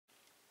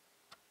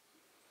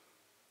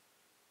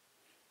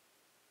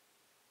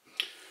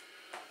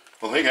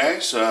Well, hey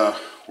guys,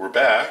 we're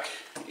back,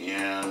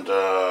 and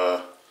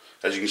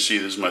as you can see,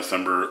 this is my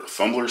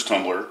Thumblers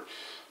Tumbler,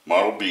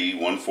 Model B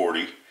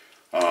 140.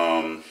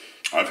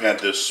 I've had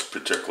this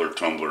particular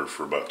tumbler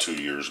for about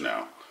 2 years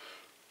now,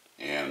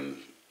 and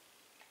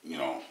you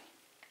know,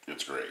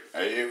 it's great.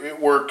 It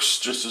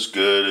works just as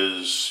good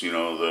as, you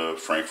know, the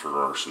Frankfurt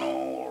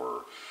Arsenal,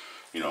 or,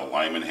 you know,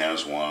 Lyman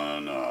has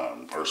one,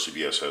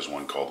 RCBS has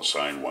one called the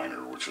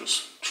Sidewinder, which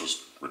is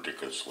just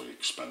ridiculously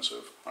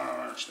expensive. I don't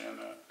understand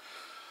that.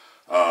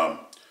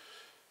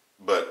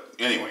 But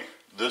anyway,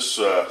 this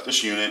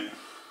unit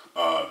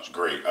is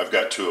great. I've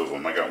got two of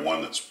them. I got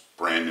one that's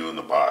brand new in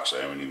the box.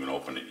 I haven't even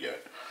opened it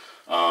yet.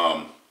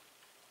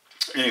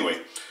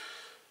 Anyway,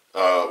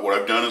 what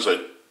I've done is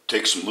I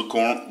take some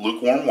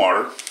lukewarm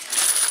water.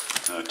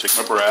 I take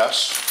my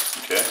brass.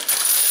 Okay,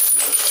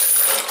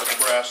 put the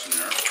brass in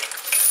there.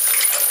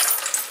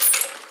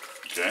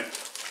 Okay,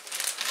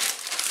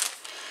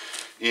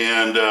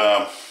 and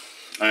I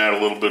add a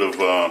little bit of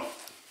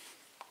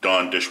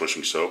Dawn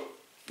dishwashing soap.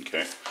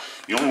 Okay,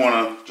 you only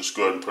want to just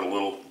go ahead and put a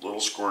little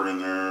squirt in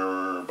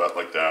there, about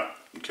like that.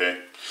 Okay,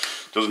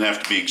 doesn't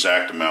have to be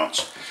exact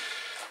amounts.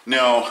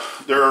 Now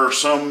there are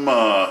some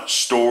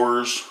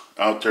stores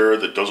out there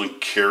that doesn't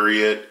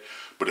carry it,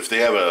 but if they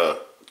have a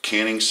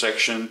canning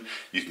section,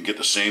 you can get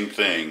the same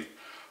thing.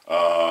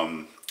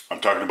 I'm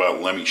talking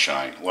about Lemmy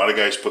Shine. A lot of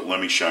guys put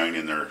Lemmy Shine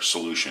in their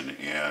solution,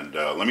 and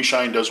Lemmy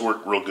Shine does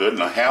work real good,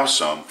 and I have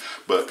some,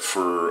 but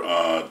for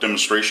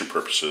demonstration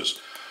purposes,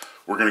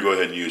 we're going to go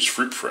ahead and use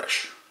Fruit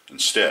Fresh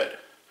instead.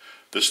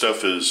 This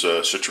stuff is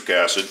citric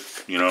acid,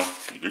 you know,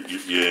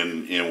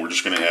 and we're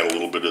just going to add a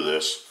little bit of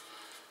this.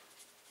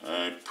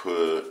 I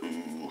put,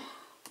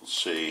 let's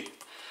see,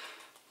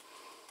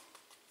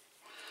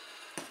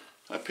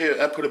 I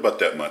put about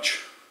that much.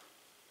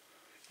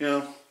 You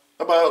know,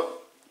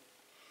 about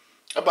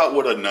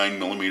what a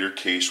 9mm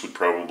case would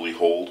probably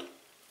hold.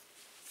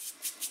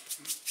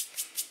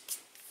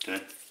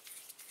 Okay.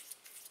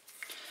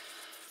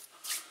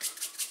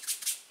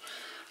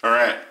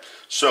 Alright,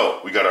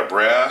 so we got our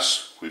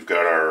brass, we've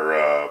got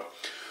our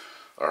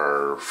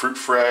Fruit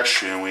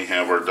Fresh, and we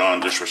have our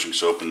Dawn dishwashing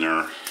soap in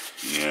there.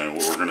 And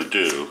what we're going to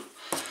do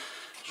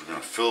is we're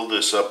going to fill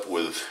this up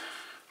with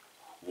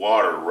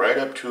water right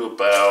up to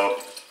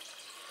about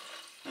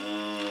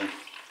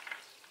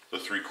the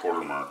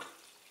 3/4 mark.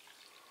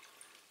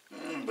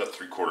 About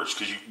 3/4,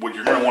 because what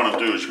you're going to want to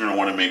do is you're going to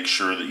want to make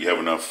sure that you have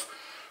enough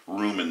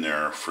room in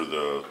there for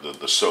the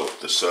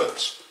soap, the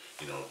suds,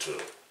 you know, to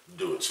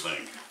do its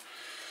thing.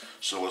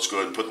 So let's go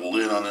ahead and put the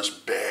lid on this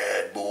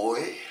bad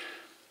boy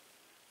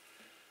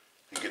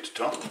and get to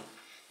tumbling.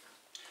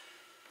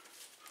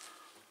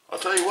 I'll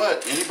tell you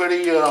what,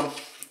 anybody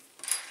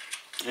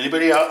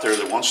out there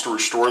that wants to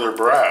restore their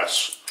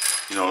brass,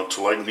 you know,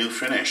 to like new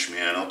finish,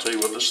 man, I'll tell you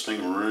what, this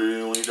thing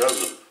really does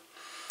it.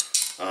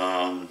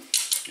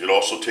 It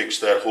also takes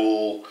that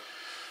whole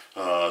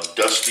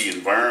dusty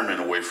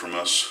environment away from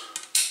us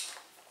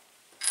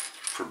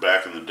for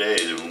back in the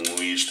day when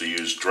we used to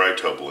use dry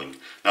tumbling.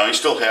 Now I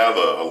still have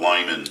a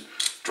Lyman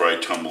dry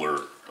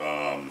tumbler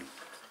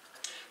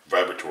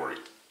vibratory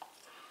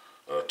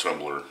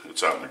tumbler.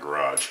 It's out in the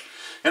garage,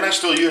 and I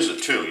still use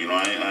it too. You know,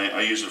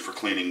 I use it for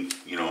cleaning,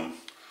 you know,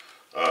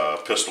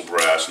 pistol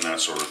brass and that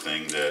sort of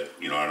thing. That,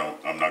 you know,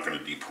 I'm not going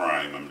to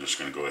deprime. I'm just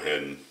going to go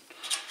ahead and,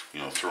 you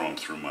know, throw them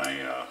through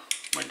my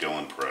my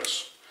Dillon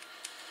press.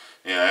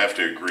 Yeah, I have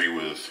to agree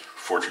with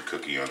Fortune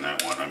Cookie on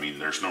that one. I mean,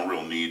 there's no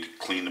real need to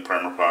clean the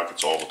primer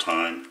pockets all the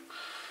time.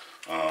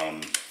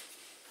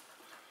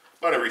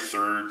 About every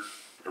third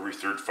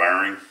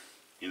firing,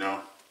 you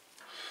know.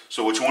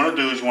 So what you want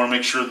to do is you want to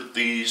make sure that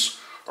these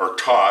are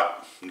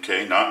taut,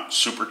 okay, not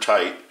super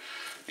tight,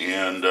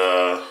 and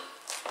you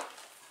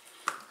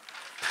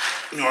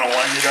want to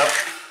line it up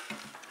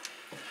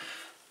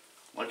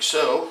like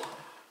so,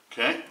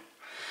 okay.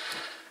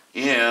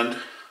 And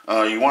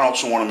you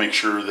also want to make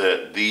sure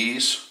that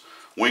these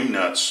wing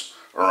nuts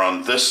are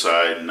on this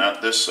side and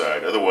not this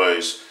side.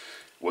 Otherwise,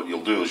 what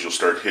you'll do is you'll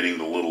start hitting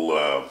the little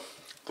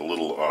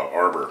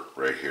arbor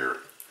right here.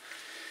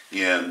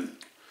 And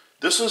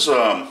this is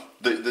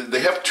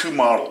they have two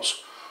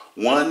models.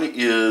 One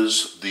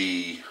is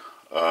the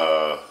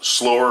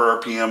slower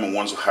RPM, and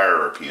one's a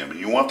higher RPM. And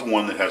you want the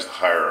one that has the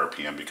higher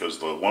RPM, because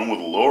the one with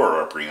the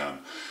lower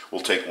RPM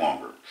will take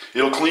longer.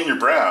 It'll clean your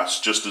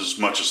brass just as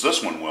much as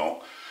this one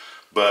will,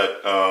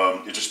 but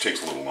it just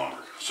takes a little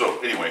longer.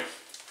 So anyway,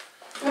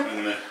 I'm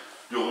going to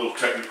do a little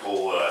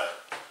technical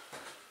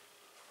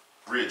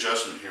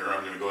readjustment here.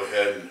 I'm going to go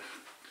ahead and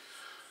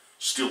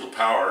steal the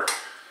power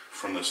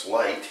from this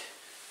light.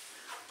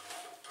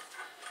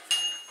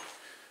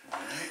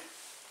 Alright,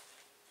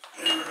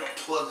 and we're going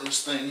to plug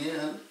this thing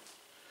in.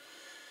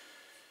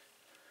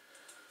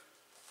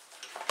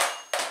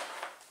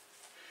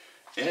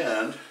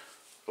 And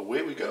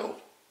away we go.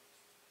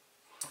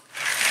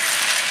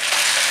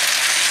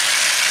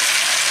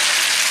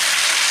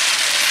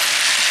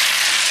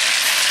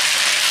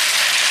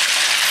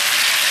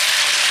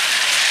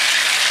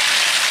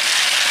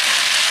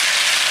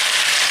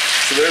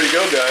 So there you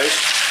go, guys.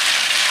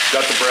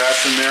 got the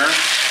brass in there,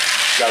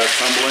 got it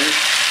tumbling.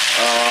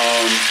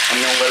 I'm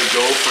going to let it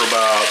go for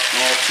about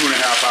 2.5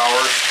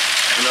 hours,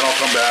 and then I'll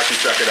come back and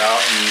check it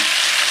out and,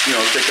 you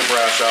know, take the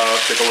brass out,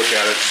 take a look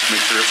at it, just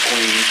make sure it's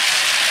clean.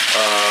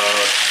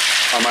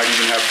 I might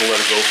even have to let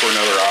it go for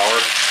another hour,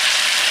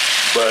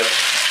 but,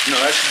 you know,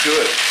 that should do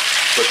it.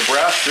 But the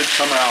brass should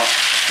come out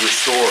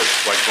restored,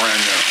 like brand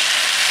new.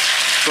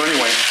 So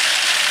anyway,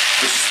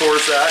 this is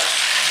Thor's axe,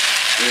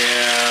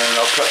 and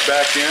I'll cut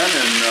back in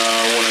and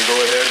when I go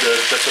ahead to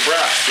check the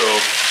brass. So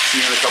see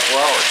you in a couple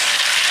hours.